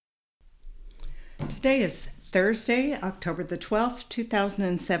Today is Thursday, October the 12th,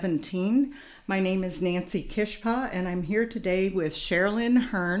 2017. My name is Nancy Kishpa, and I'm here today with Sherilyn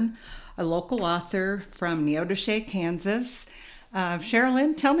Hearn, a local author from Neodesha, Kansas.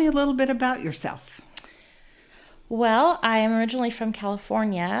 Sherilyn, tell me a little bit about yourself. Well, I am originally from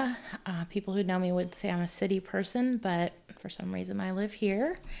California. People who know me would say I'm a city person, but for some reason I live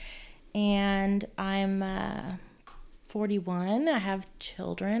here. And I'm 41. I have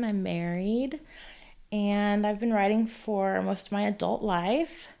children. I'm married. And I've been writing for most of my adult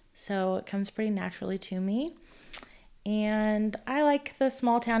life, so it comes pretty naturally to me. And I like the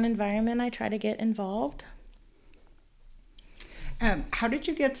small town environment. I try to get involved. How did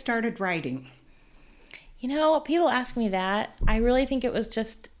you get started writing? You know, people ask me that. I really think it was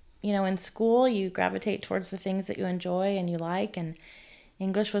just, in school, you gravitate towards the things that you enjoy and you like, and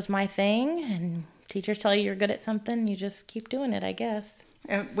English was my thing, and teachers tell you you're good at something, you just keep doing it, I guess.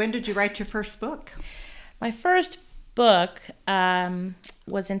 When did you write your first book? My first book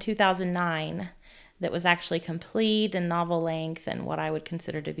was in 2009 that was actually complete and novel length and what I would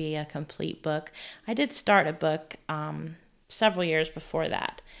consider to be a complete book. I did start a book several years before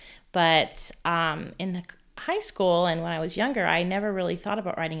that, but in high school and when I was younger, I never really thought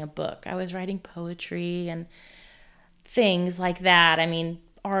about writing a book. I was writing poetry and things like that. I mean,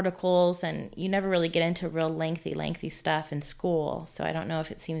 articles, and you never really get into real lengthy stuff in school, so I don't know if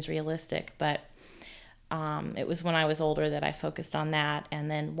it seems realistic, but it was when I was older that I focused on that.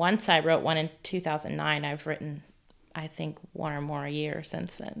 And then once I wrote one in 2009, I've written, I think, one or more a year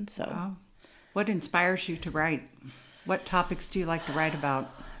since then. So, wow. What inspires you to write? What topics do you like to write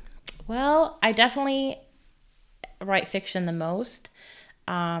about? Well, I definitely write fiction the most.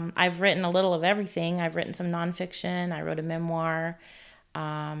 I've written a little of everything. I've written some nonfiction. I wrote a memoir,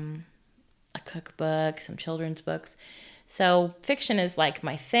 a cookbook, some children's books. So fiction is like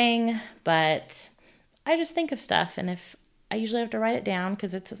my thing, but I just think of stuff, and if I usually have to write it down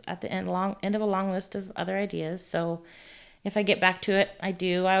because it's at the end of a long list of other ideas. So if I get back to it, I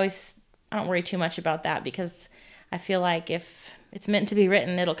do. I don't worry too much about that because I feel like if it's meant to be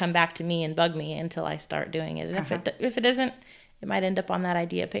written, it'll come back to me and bug me until I start doing it. And if it isn't, it might end up on that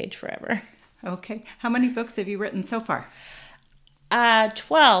idea page forever. Okay. How many books have you written so far?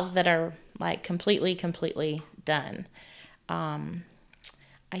 12 that are like completely done.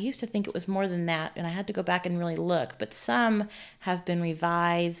 I used to think it was more than that, and I had to go back and really look, but some have been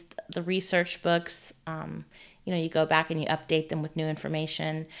revised. The research books, you go back and you update them with new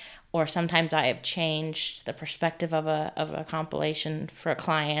information, or sometimes I have changed the perspective of a compilation for a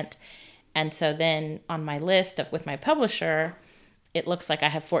client, and so then on my list with my publisher, it looks like I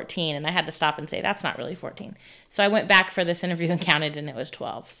have 14, and I had to stop and say, that's not really 14. So I went back for this interview and counted, and it was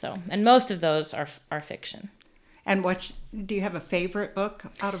 12. So, and most of those are fiction. And do you have a favorite book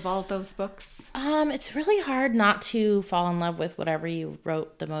out of all those books? It's really hard not to fall in love with whatever you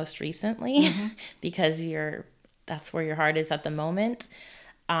wrote the most recently, because that's where your heart is at the moment.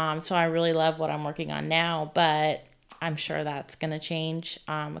 So I really love what I'm working on now, but I'm sure that's going to change.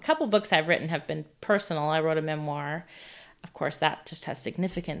 A couple books I've written have been personal. I wrote a memoir. Of course, that just has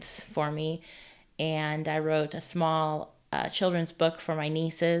significance for me. And I wrote a small children's book for my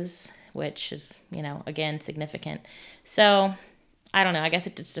nieces, which is, again, significant. So, I don't know. I guess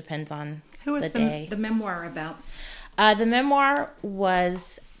it just depends on the day. Who is the memoir about? The memoir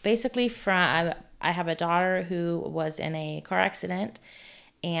was basically I have a daughter who was in a car accident,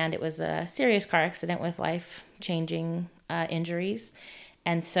 and it was a serious car accident with life-changing injuries.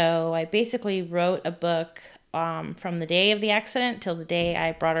 And so I basically wrote a book from the day of the accident till the day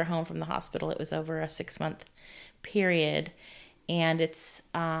I brought her home from the hospital. It was over a 6-month period. And it's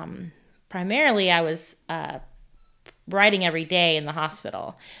primarily I was writing every day in the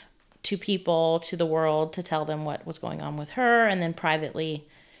hospital to people, to the world, to tell them what was going on with her, and then privately,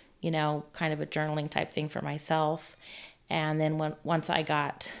 kind of a journaling type thing for myself. And then once I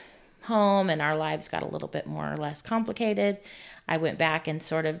got home and our lives got a little bit more or less complicated, I went back and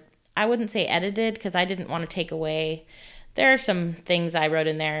sort of, I wouldn't say edited because I didn't want to take away. There are some things I wrote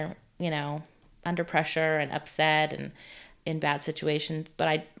in there, under pressure and upset and in bad situations,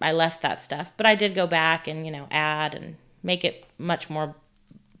 but I left that stuff. But I did go back and, add and make it much more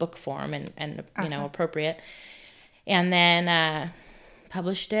book form and appropriate. And then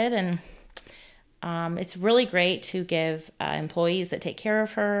published it, and it's really great to give employees that take care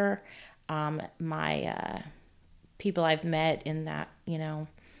of her, my people I've met in that,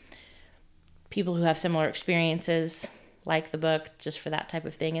 people who have similar experiences like the book, just for that type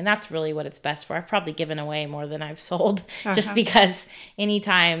of thing. And that's really what it's best for. I've probably given away more than I've sold, just because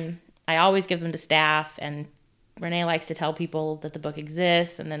anytime I always give them to staff, and Renee likes to tell people that the book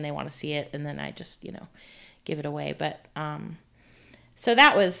exists, and then they want to see it, and then I just, give it away. But so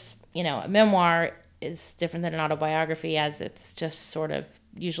that was, a memoir is different than an autobiography, as it's just sort of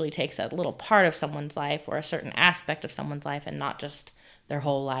usually takes a little part of someone's life or a certain aspect of someone's life and not just their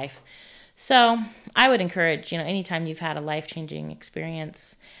whole life. So I would encourage, anytime you've had a life-changing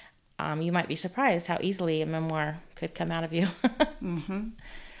experience, you might be surprised how easily a memoir could come out of you.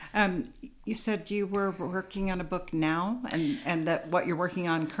 You said you were working on a book now, and that what you're working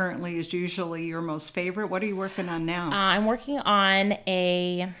on currently is usually your most favorite. What are you working on now? I'm working on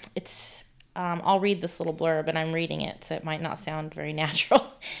I'll read this little blurb, and I'm reading it, so it might not sound very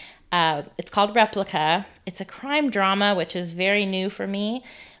natural. It's called Replica. It's a crime drama, which is very new for me,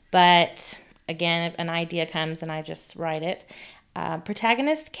 but again, an idea comes and I just write it.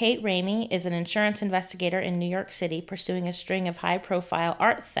 Protagonist Kate Ramey is an insurance investigator in New York City pursuing a string of high-profile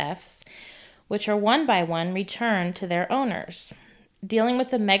art thefts, which are one by one returned to their owners. Dealing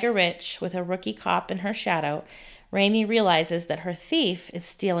with the mega-rich with a rookie cop in her shadow, Ramey realizes that her thief is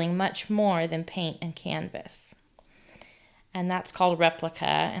stealing much more than paint and canvas. And that's called Replica,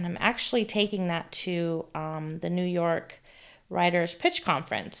 and I'm actually taking that to the New York Writers' Pitch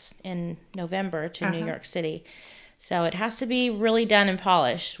Conference in November to New York City. So it has to be really done and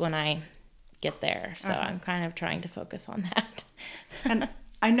polished when I get there. So I'm kind of trying to focus on that. And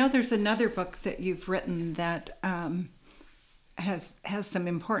I know there's another book that you've written that has some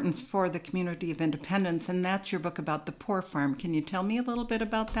importance for the community of Independence, and that's your book about the Poor Farm. Can you tell me a little bit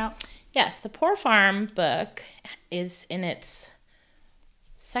about that? Yes, the Poor Farm book is in its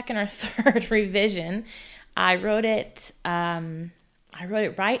second or third revision. I wrote it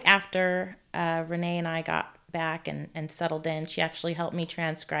right after Renee and I got back and settled in. She actually helped me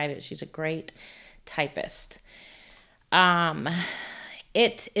transcribe it. She's a great typist.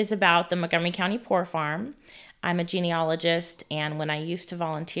 It is about the Montgomery County Poor Farm. I'm a genealogist, and when I used to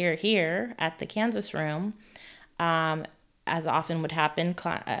volunteer here at the Kansas Room, as often would happen,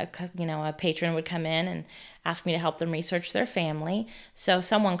 a patron would come in and ask me to help them research their family. So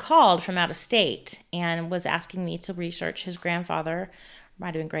someone called from out of state and was asking me to research his grandfather,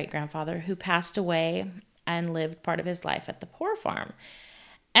 might have been great-grandfather, who passed away and lived part of his life at the Poor Farm.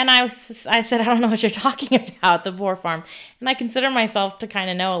 And I said, I don't know what you're talking about, the Poor Farm. And I consider myself to kind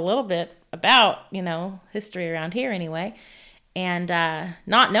of know a little bit about, history around here anyway. And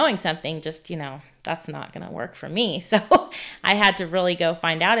not knowing something, just, that's not going to work for me. So I had to really go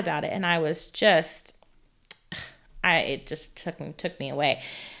find out about it. And I was it just took me away.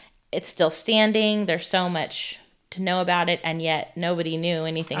 It's still standing. There's so much to know about it, and yet nobody knew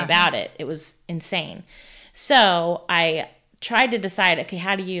anything about it. It was insane. So I tried to decide, okay,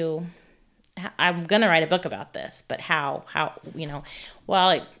 I'm going to write a book about this, but how,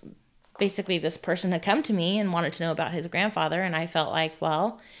 basically this person had come to me and wanted to know about his grandfather, and I felt like,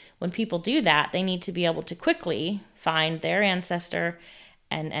 well, when people do that, they need to be able to quickly find their ancestor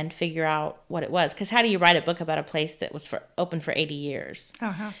and figure out what it was. Because how do you write a book about a place that was open for 80 years?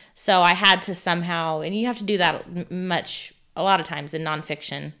 So I had to somehow, and you have to do that a lot of times in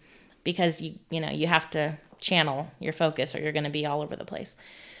nonfiction, because you have to channel your focus or you're going to be all over the place.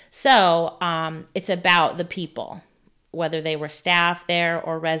 So it's about the people, whether they were staff there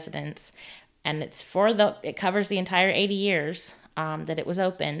or residents, and it covers the entire 80 years that it was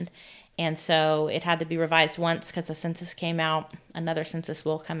opened. And so it had to be revised once because the census came out. Another census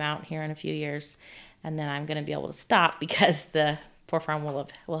will come out here in a few years, and then I'm going to be able to stop because the Poor Farm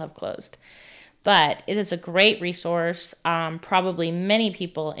will have closed. But it is a great resource. Probably many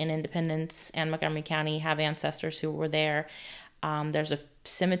people in Independence and Montgomery County have ancestors who were there. There's a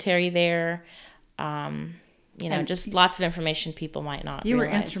cemetery there. Just lots of information people might not realize. You were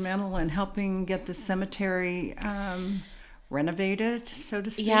instrumental in helping get the cemetery renovated, so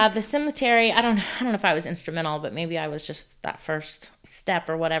to speak? Yeah, the cemetery, I don't know if I was instrumental, but maybe I was just that first step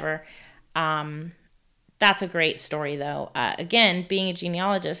or whatever. That's a great story, though. Again, being a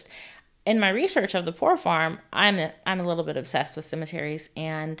genealogist, in my research of the Poor Farm, I'm a little bit obsessed with cemeteries.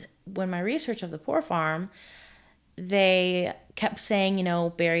 And when my research of the Poor Farm, they kept saying,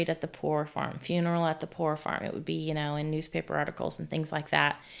 buried at the Poor Farm, funeral at the Poor Farm. It would be, in newspaper articles and things like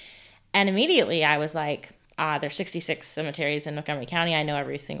that. And immediately I was like, there's 66 cemeteries in Montgomery County. I know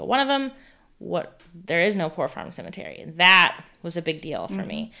every single one of them. There is no Poor Farm cemetery. And that was a big deal for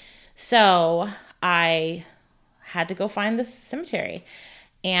me. So I had to go find this cemetery.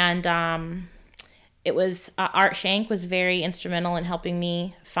 And it was Art Shank was very instrumental in helping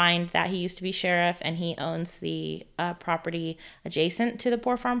me find that. He used to be sheriff, and he owns the property adjacent to the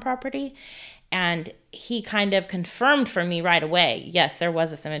Poor Farm property. And he kind of confirmed for me right away, yes, there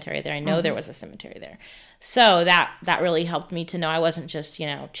was a cemetery there. I know there was a cemetery there. So that really helped me to know I wasn't just,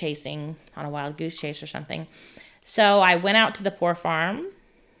 chasing on a wild goose chase or something. So I went out to the poor farm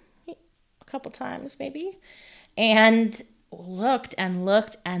a couple times maybe and looked and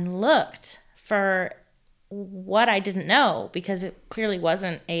looked and looked for what I didn't know, because it clearly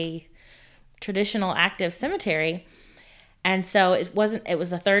wasn't a traditional active cemetery. And so it was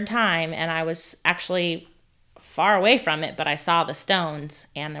the third time, and I was actually far away from it, but I saw the stones,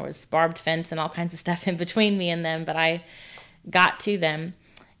 and there was barbed fence and all kinds of stuff in between me and them, but I got to them.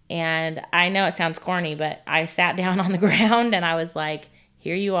 And I know it sounds corny, but I sat down on the ground and I was like,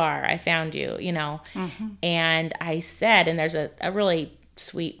 here you are, I found you, Mm-hmm. And I said, and there's a really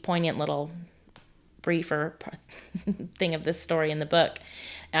sweet, poignant little briefer thing of this story in the book.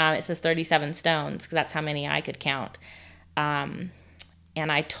 It says 37 stones, because that's how many I could count. And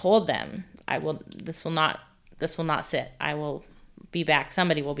I told them, this will not sit. I will be back.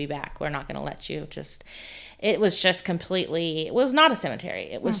 Somebody will be back. We're not going to let you it was not a cemetery.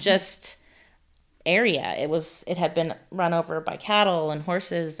 It was mm-hmm. just area. It had been run over by cattle and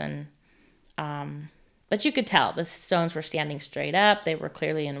horses, and but you could tell the stones were standing straight up. They were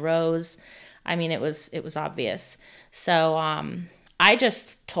clearly in rows. I mean, it was obvious. So I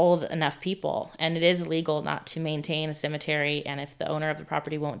just told enough people, and it is illegal not to maintain a cemetery, and if the owner of the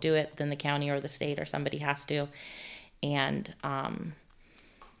property won't do it, then the county or the state or somebody has to. And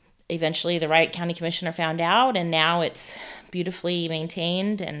eventually the Wright County Commissioner found out, and now it's beautifully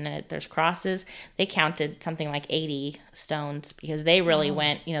maintained, and there's crosses. They counted something like 80 stones, because they really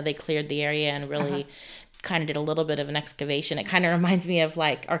went, they cleared the area and really kind of did a little bit of an excavation. It kind of reminds me of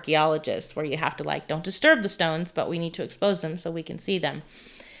like archaeologists, where you have to don't disturb the stones, but we need to expose them so we can see them.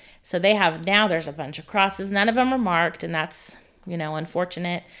 So there's a bunch of crosses. None of them are marked, and that's,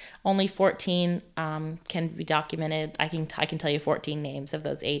 unfortunate. Only 14 can be documented. I can tell you 14 names of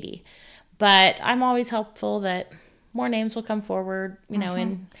those 80. But I'm always hopeful that more names will come forward,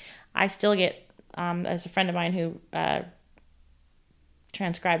 and I still get, there's a friend of mine who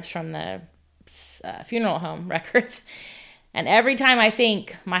transcribes from the funeral home records, and every time I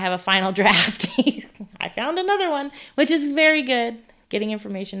think I have a final draft, I found another one, which is very good. Getting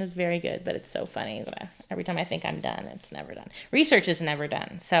information is very good, but it's so funny that every time I think I'm done, it's never done. Research is never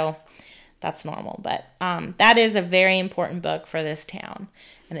done, so that's normal. But that is a very important book for this town,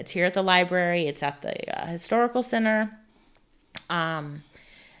 and it's here at the library. It's at the historical center. They're on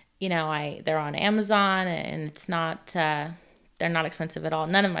Amazon, and it's not. They're not expensive at all.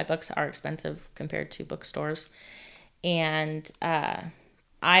 None of my books are expensive compared to bookstores, and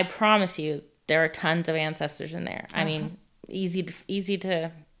I promise you, there are tons of ancestors in there. I mean, easy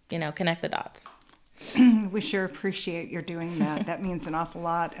to connect the dots. We sure appreciate your doing that. That means an awful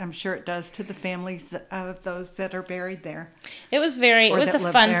lot. I'm sure it does to the families of those that are buried there. It was a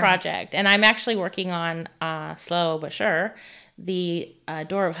fun project, and I'm actually working on slow but sure the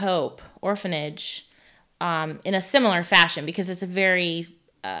Door of Hope orphanage in a similar fashion, because it's a very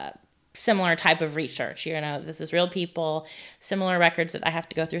similar type of research. This is real people, similar records that I have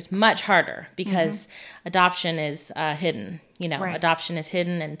to go through. It's much harder because adoption is hidden. Right. Adoption is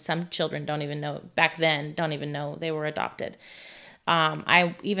hidden, and some children don't even know they were adopted.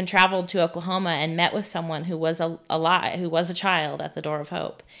 I even traveled to Oklahoma and met with someone who was who was a child at the Door of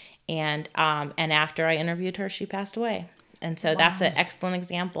Hope, and after I interviewed her, she passed away. And so that's an excellent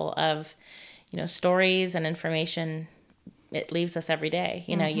example of stories and information. It leaves us every day.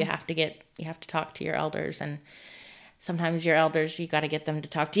 You have to talk to your elders, and sometimes your elders, you got to get them to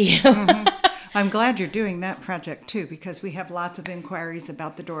talk to you. I'm glad you're doing that project too, because we have lots of inquiries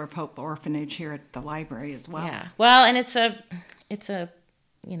about the Door of Hope orphanage here at the library as well. Yeah. Well, and it's a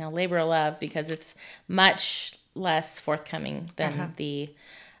labor of love, because it's much less forthcoming than the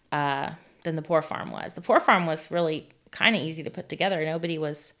Poor Farm was. The Poor Farm was really kind of easy to put together.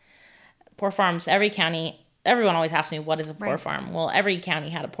 Poor farms, every county. Everyone always asks me, what is a poor farm? Well, every county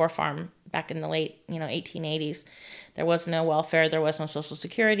had a poor farm back in the late, 1880s. There was no welfare. There was no Social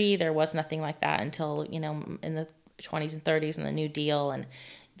Security. There was nothing like that until, in the 20s and 30s and the New Deal. And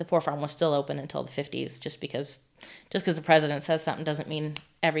the poor farm was still open until the 50s, just because the president says something doesn't mean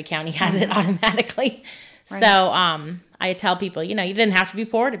every county has it automatically. Right. So I tell people, you didn't have to be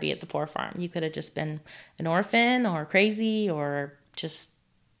poor to be at the poor farm. You could have just been an orphan or crazy or just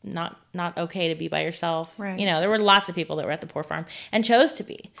not okay to be by yourself. Right. There were lots of people that were at the poor farm and chose to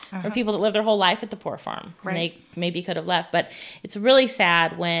be. There were people that lived their whole life at the poor farm. Right. And they maybe could have left. But it's really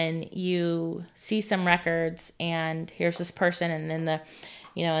sad when you see some records and here's this person, and then in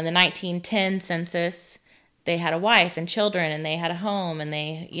the 1910 census, they had a wife and children and they had a home and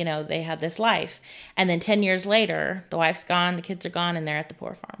they had this life. And then 10 years later, the wife's gone, the kids are gone, and they're at the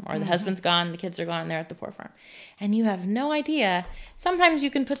poor farm. Or the husband's gone, the kids are gone, and they're at the poor farm. And you have no idea. Sometimes you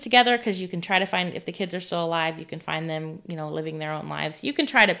can put together, because you can try to find, if the kids are still alive, you can find them, living their own lives. You can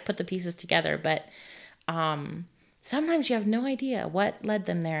try to put the pieces together, but sometimes you have no idea what led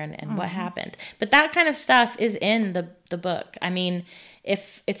them there and what happened. But that kind of stuff is in the book. I mean,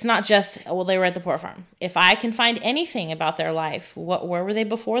 if it's not just, they were at the poor farm. If I can find anything about their life, where were they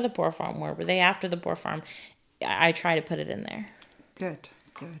before the poor farm? Where were they after the poor farm? I try to put it in there. Good.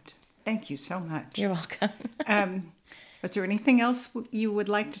 Thank you so much. You're welcome. Was there anything else you would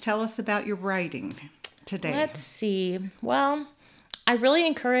like to tell us about your writing today? Let's see. Well, I really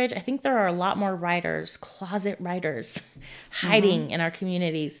encourage, I think there are a lot more writers, closet writers, hiding in our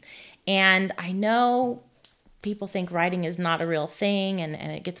communities. And I know people think writing is not a real thing and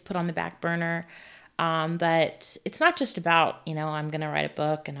it gets put on the back burner. But it's not just about, I'm going to write a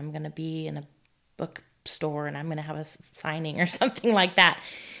book and I'm going to be in a bookstore and I'm going to have a signing or something like that.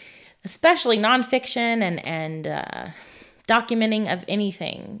 Especially nonfiction and documenting of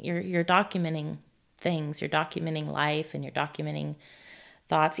anything. You're documenting things. You're documenting life and you're documenting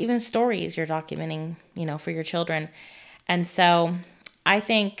thoughts, even stories you're documenting, for your children. And so I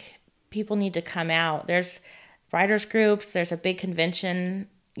think people need to come out. There's writers groups. There's a big convention,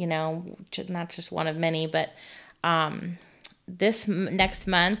 not just one of many, but this next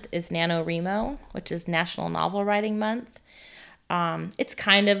month is NaNoWriMo, which is National Novel Writing Month. It's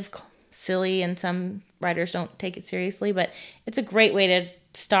kind of silly and some writers don't take it seriously, but it's a great way to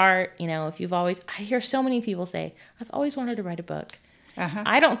start. I hear so many people say, I've always wanted to write a book.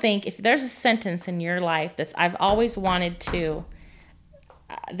 I don't think if there's a sentence in your life that's I've always wanted to,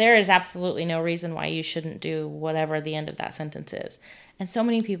 there is absolutely no reason why you shouldn't do whatever the end of that sentence is. And so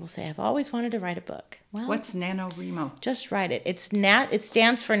many people say, I've always wanted to write a book. Well, what's NaNoWriMo? Just write it. It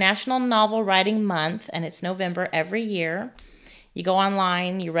stands for National Novel Writing Month, and it's November every year. You go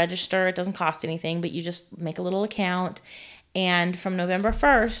online, you register. It doesn't cost anything, but you just make a little account. And from November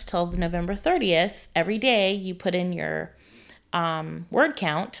 1st till November 30th, every day you put in your word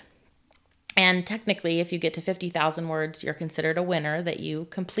count. And technically, if you get to 50,000 words, you're considered a winner, that you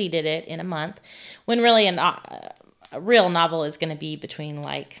completed it in a month. When really a real novel is going to be between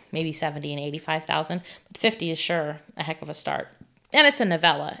maybe 70 and 85,000. But 50 is sure a heck of a start. And it's a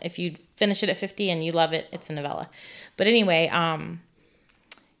novella. If you finish it at 50 and you love it, it's a novella. But anyway,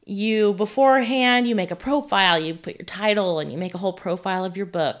 you beforehand, you make a profile, you put your title, and you make a whole profile of your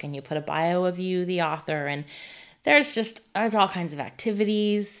book, and you put a bio of you, the author, and there's all kinds of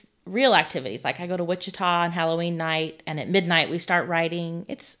activities, real activities. Like I go to Wichita on Halloween night, and at midnight we start writing.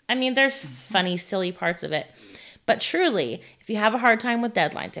 There's funny, silly parts of it. But truly, if you have a hard time with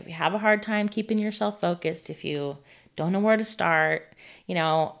deadlines, if you have a hard time keeping yourself focused, if you don't know where to start,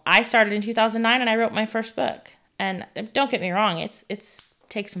 I started in 2009 and I wrote my first book. And don't get me wrong, it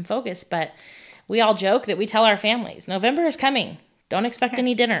takes some focus, but we all joke that we tell our families, November is coming. Don't expect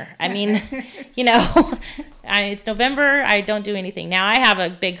any dinner. It's November. I don't do anything. Now I have a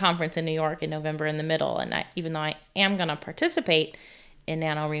big conference in New York in November in the middle. And even though I am going to participate in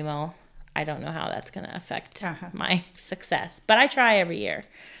NaNoWriMo, I don't know how that's going to affect my success, but I try every year.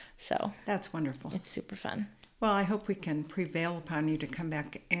 So that's wonderful. It's super fun. Well, I hope we can prevail upon you to come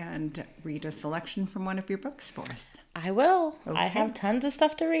back and read a selection from one of your books for us. I will. Okay. I have tons of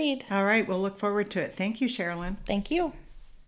stuff to read. All right. We'll look forward to it. Thank you, Sherilyn. Thank you.